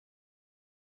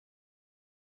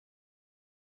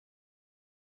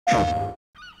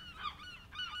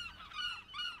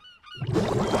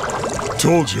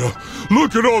Told you.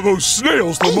 Look at all those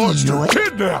snails the monster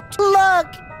kidnapped. Look,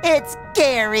 it's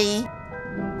Gary.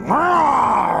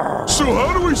 So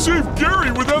how do we save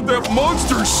Gary without that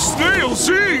monster snail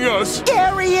seeing us?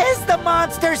 Gary is the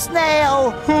monster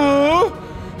snail. Huh?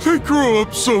 They grow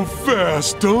up so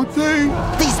fast, don't they?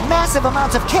 These massive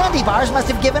amounts of candy bars must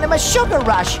have given him a sugar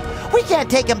rush. We can't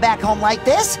take him back home like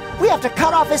this. We have to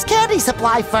cut off his candy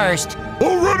supply first.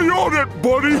 Already on it,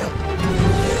 buddy.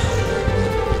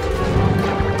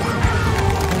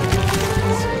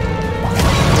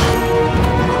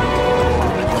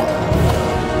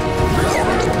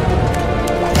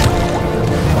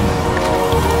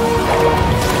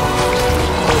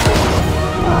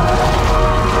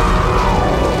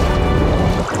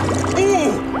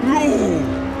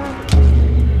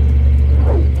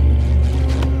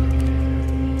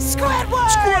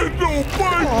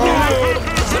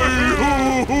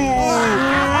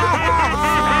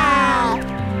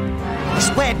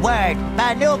 Squidward,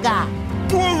 Banuga.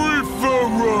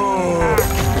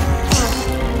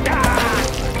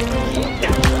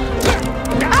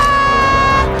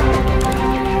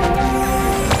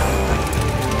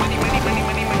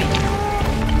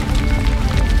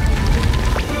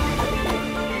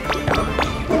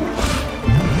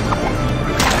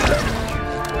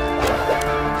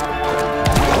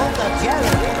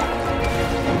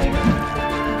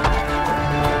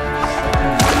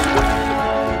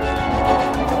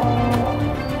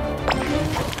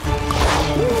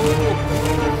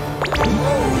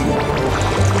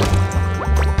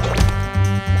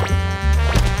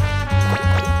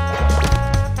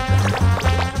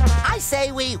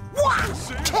 Say we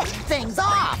kick things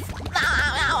off.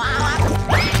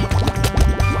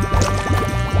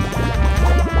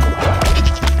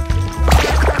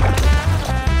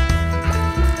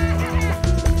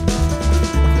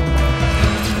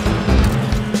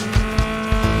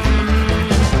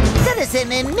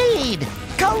 Citizen in need.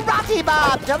 Karate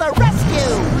Bob to the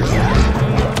rescue.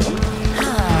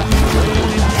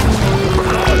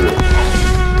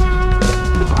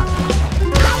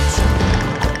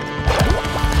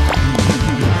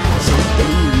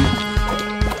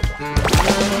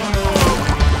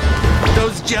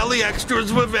 Jelly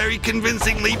extras were very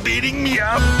convincingly beating me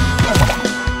up.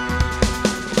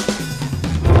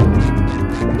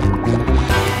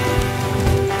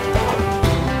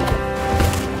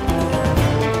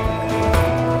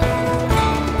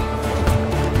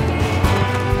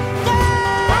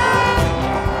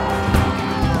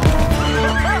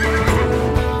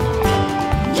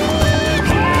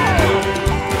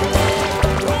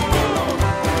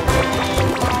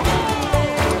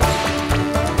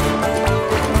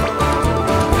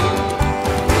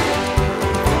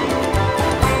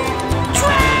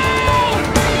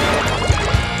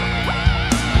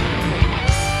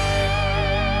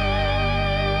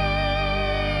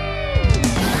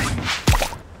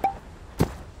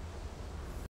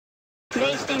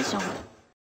 PlayStation